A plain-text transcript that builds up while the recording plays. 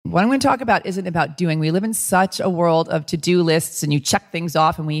what I'm going to talk about isn't about doing. We live in such a world of to-do lists, and you check things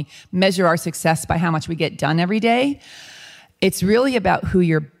off, and we measure our success by how much we get done every day. It's really about who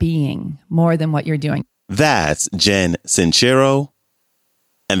you're being more than what you're doing. That's Jen Sincero,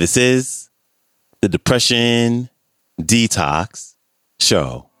 and this is the Depression Detox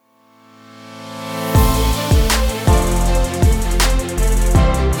Show.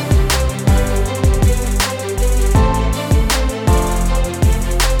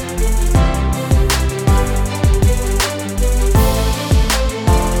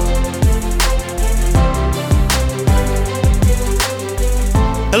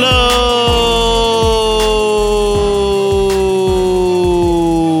 Hello,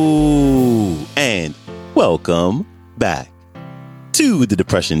 and welcome back to the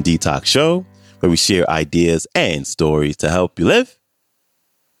Depression Detox Show, where we share ideas and stories to help you live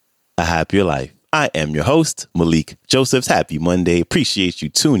a happier life. I am your host, Malik Josephs. Happy Monday. Appreciate you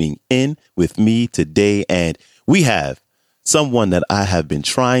tuning in with me today. And we have someone that I have been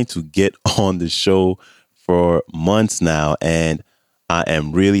trying to get on the show for months now, and I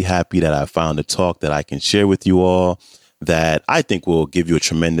am really happy that I found a talk that I can share with you all that I think will give you a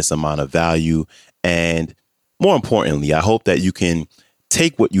tremendous amount of value. And more importantly, I hope that you can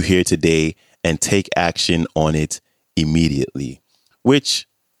take what you hear today and take action on it immediately, which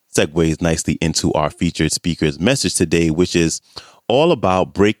segues nicely into our featured speaker's message today, which is all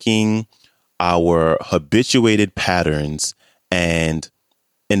about breaking our habituated patterns and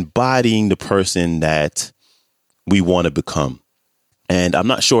embodying the person that we want to become. And I'm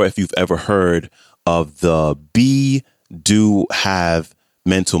not sure if you've ever heard of the be, do, have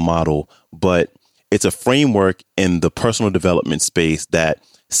mental model, but it's a framework in the personal development space that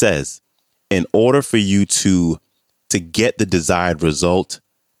says in order for you to get the desired result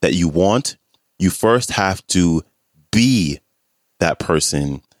that you want, you first have to be that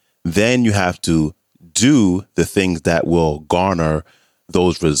person. Then you have to do the things that will garner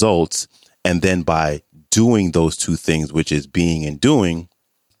those results. And then by doing those two things, which is being and doing,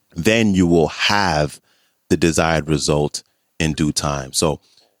 then you will have the desired result in due time. So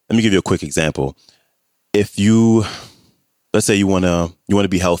let me give you a quick example. If let's say you want to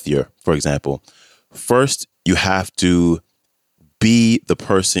be healthier, for example, first you have to be the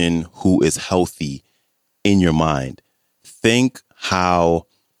person who is healthy in your mind. Think how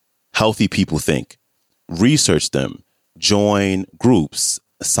healthy people think. Research them. Join groups.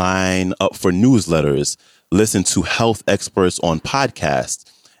 Sign up for newsletters, listen to health experts on podcasts,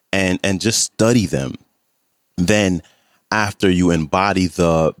 and just study them. Then after you embody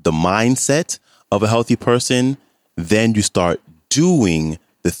the mindset of a healthy person, then you start doing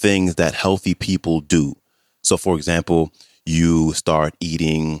the things that healthy people do. So for example, you start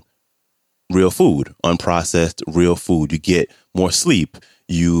eating real food, unprocessed real food. You get more sleep.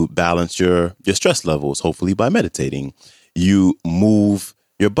 You balance your stress levels, hopefully by meditating. You move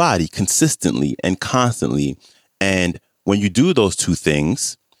your body consistently and constantly. And when you do those two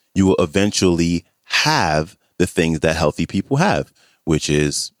things, you will eventually have the things that healthy people have, which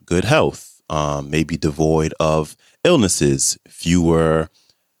is good health, maybe devoid of illnesses, fewer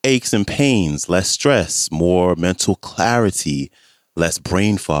aches and pains, less stress, more mental clarity, less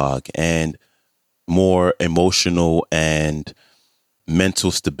brain fog, and more emotional and mental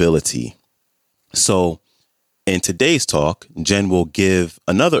stability. So in today's talk, Jen will give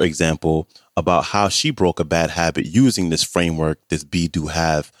another example about how she broke a bad habit using this framework, this be, do,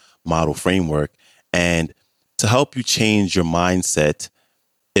 have model framework, and to help you change your mindset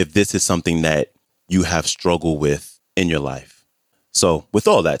if this is something that you have struggled with in your life. So with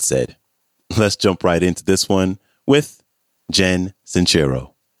all that said, let's jump right into this one with Jen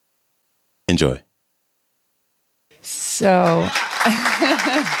Sincero. Enjoy. So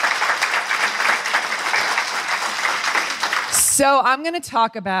I'm going to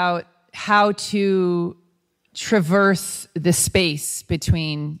talk about how to traverse the space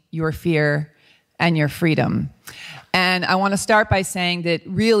between your fear and your freedom. And I want to start by saying that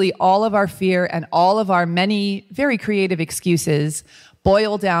really all of our fear and all of our many very creative excuses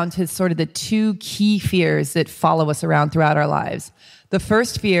boil down to sort of the two key fears that follow us around throughout our lives. The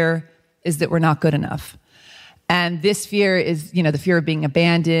first fear is that we're not good enough. And this fear is, the fear of being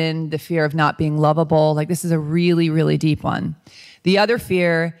abandoned, the fear of not being lovable. Like, this is a really, really deep one. The other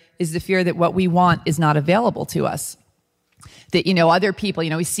fear is the fear that what we want is not available to us. That, other people,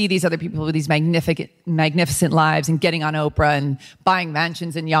 we see these other people with these magnificent lives and getting on Oprah and buying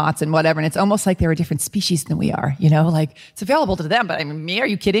mansions and yachts and whatever. And it's almost like they're a different species than we are, like it's available to them. But I mean, me, are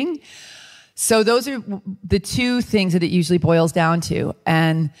you kidding? So those are the two things that it usually boils down to.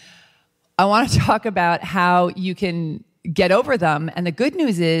 And I want to talk about how you can get over them. And the good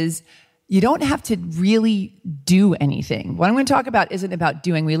news is you don't have to really do anything. What I'm going to talk about isn't about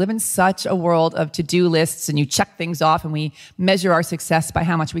doing. We live in such a world of to-do lists, and you check things off, and we measure our success by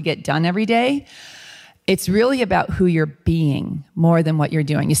how much we get done every day. It's really about who you're being more than what you're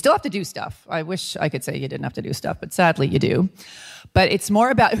doing. You still have to do stuff. I wish I could say you didn't have to do stuff, but sadly you do. But it's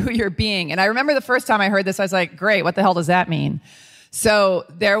more about who you're being. And I remember the first time I heard this, I was like, great, what the hell does that mean? So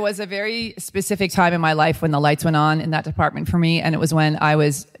there was a very specific time in my life when the lights went on in that department for me, and it was when I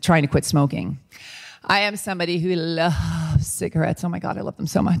was trying to quit smoking. I am somebody who loves cigarettes. Oh my God, I love them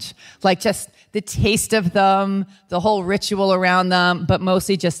so much. Like just the taste of them, the whole ritual around them, but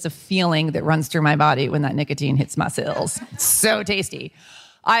mostly just the feeling that runs through my body when that nicotine hits my cells. It's so tasty.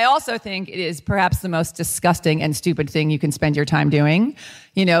 I also think it is perhaps the most disgusting and stupid thing you can spend your time doing,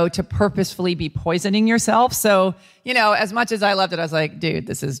 to purposefully be poisoning yourself. So, as much as I loved it, I was like, dude,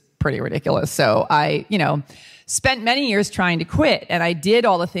 this is pretty ridiculous. So I, spent many years trying to quit, and I did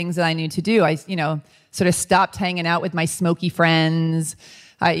all the things that I knew to do. I, sort of stopped hanging out with my smoky friends.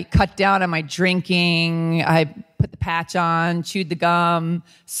 I cut down on my drinking. I put the patch on, chewed the gum,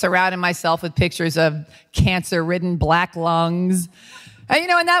 surrounded myself with pictures of cancer-ridden black lungs.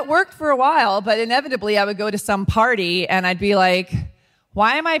 And that worked for a while, but inevitably I would go to some party and I'd be like,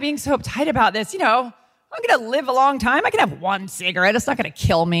 why am I being so uptight about this? I'm going to live a long time. I can have one cigarette. It's not going to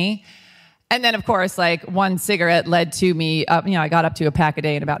kill me. And then, of course, like one cigarette led to me, I got up to a pack a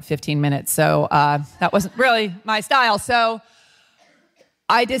day in about 15 minutes. So that wasn't really my style. So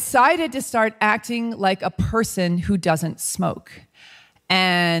I decided to start acting like a person who doesn't smoke.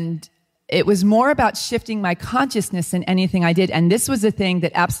 And it was more about shifting my consciousness than anything I did. And this was the thing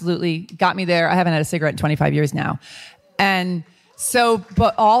that absolutely got me there. I haven't had a cigarette in 25 years now. And so,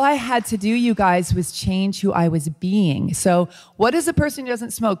 but all I had to do, you guys, was change who I was being. So what is a person who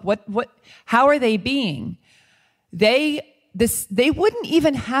doesn't smoke? How are they being? They wouldn't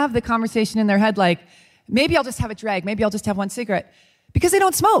even have the conversation in their head like, maybe I'll just have a drag. Maybe I'll just have one cigarette. Because they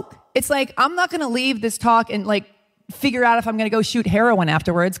don't smoke. It's like, I'm not going to leave this talk and like figure out if I'm going to go shoot heroin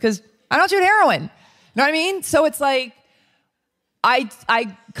afterwards because I don't shoot heroin. You know what I mean? So it's like,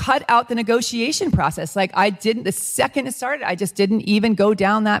 I cut out the negotiation process. Like the second it started, I just didn't even go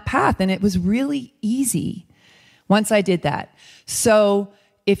down that path. And it was really easy once I did that. So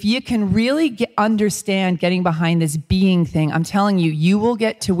if you can really understand getting behind this being thing, I'm telling you, you will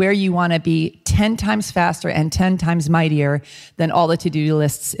get to where you want to be 10 times faster and 10 times mightier than all the to-do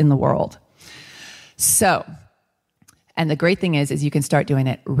lists in the world. So, and the great thing is you can start doing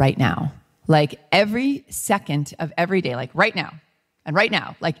it right now. Like every second of every day, like right now. And right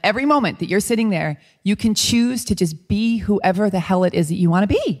now, like every moment that you're sitting there, you can choose to just be whoever the hell it is that you want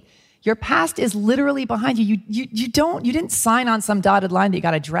to be. Your past is literally behind you. You didn't sign on some dotted line that you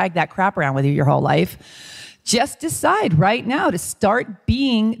got to drag that crap around with you your whole life. Just decide right now to start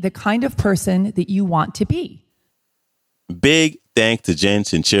being the kind of person that you want to be. Big thanks to Jen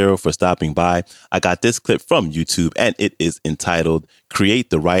Sincero for stopping by. I got this clip from YouTube and it is entitled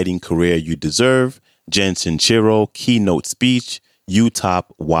Create the Writing Career You Deserve. Jen Sincero keynote speech, UTOP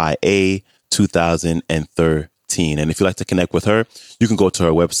YA 2013. And if you'd like to connect with her, you can go to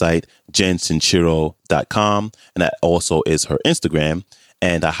her website, jensincero.com. And that also is her Instagram.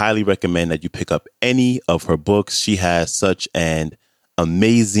 And I highly recommend that you pick up any of her books. She has such an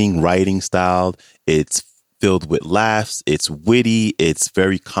amazing writing style. It's filled with laughs. It's witty. It's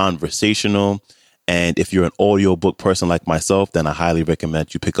very conversational. And if you're an audiobook person like myself, then I highly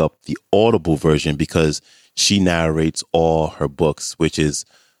recommend you pick up the Audible version because she narrates all her books, which is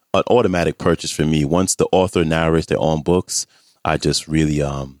an automatic purchase for me. Once the author narrates their own books, I just really,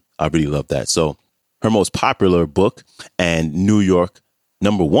 I really love that. So her most popular book and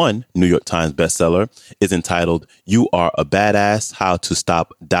 #1 New York Times bestseller is entitled You Are a Badass, How to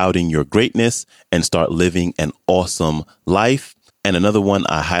Stop Doubting Your Greatness and Start Living an Awesome Life. And another one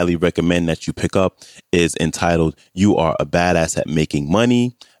I highly recommend that you pick up is entitled You Are a Badass at Making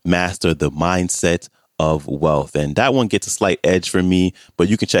Money, Master the Mindset of Wealth. And that one gets a slight edge for me, but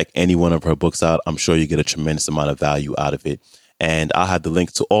you can check any one of her books out. I'm sure you get a tremendous amount of value out of it. And I'll have the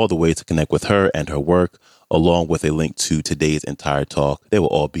links to all the ways to connect with her and her work, along with a link to today's entire talk. They will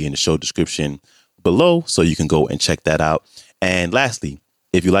all be in the show description below, so you can go and check that out. And lastly,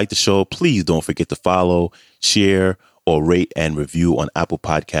 if you like the show, please don't forget to follow, share, or rate and review on Apple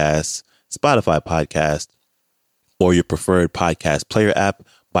Podcasts, Spotify Podcast, or your preferred podcast player app.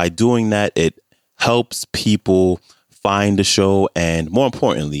 By doing that, it helps people find the show, and more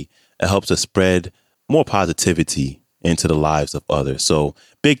importantly, it helps us spread more positivity into the lives of others. So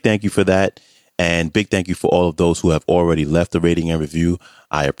big thank you for that. And big thank you for all of those who have already left a rating and review.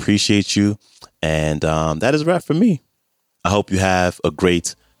 I appreciate you. And that is a wrap for me. I hope you have a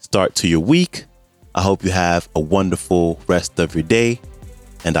great start to your week. I hope you have a wonderful rest of your day,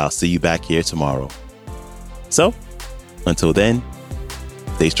 and I'll see you back here tomorrow. So, until then,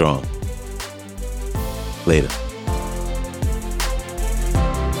 stay strong. Later.